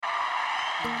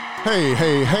Hey,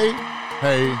 hey, hey,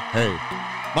 hey, hey.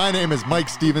 My name is Mike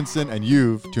Stevenson, and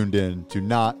you've tuned in to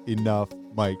Not Enough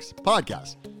Mike's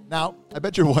podcast. Now, I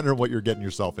bet you're wondering what you're getting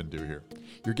yourself into here.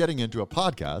 You're getting into a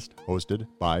podcast hosted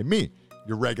by me,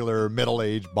 your regular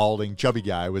middle-aged, balding, chubby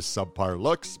guy with subpar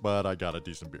looks, but I got a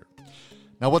decent beard.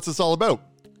 Now, what's this all about?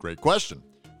 Great question.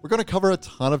 We're going to cover a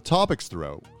ton of topics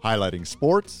throughout, highlighting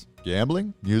sports,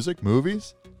 gambling, music,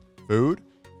 movies, food,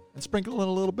 and sprinkling in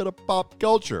a little bit of pop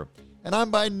culture. And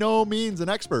I'm by no means an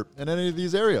expert in any of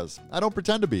these areas. I don't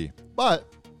pretend to be, but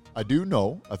I do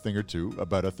know a thing or two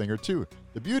about a thing or two.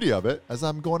 The beauty of it is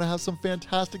I'm going to have some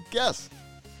fantastic guests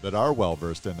that are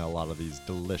well-versed in a lot of these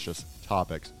delicious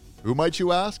topics. Who might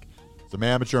you ask? Some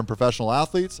amateur and professional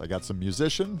athletes. I got some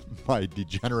musicians, my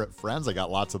degenerate friends. I got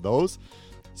lots of those.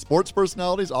 Sports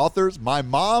personalities, authors, my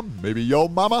mom, maybe yo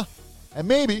mama, and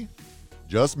maybe,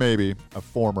 just maybe, a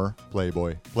former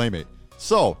Playboy Playmate.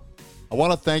 So, I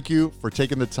want to thank you for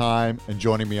taking the time and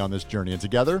joining me on this journey. And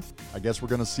together, I guess we're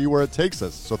going to see where it takes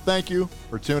us. So thank you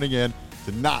for tuning in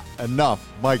to Not Enough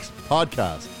Mike's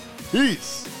podcast.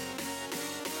 Peace.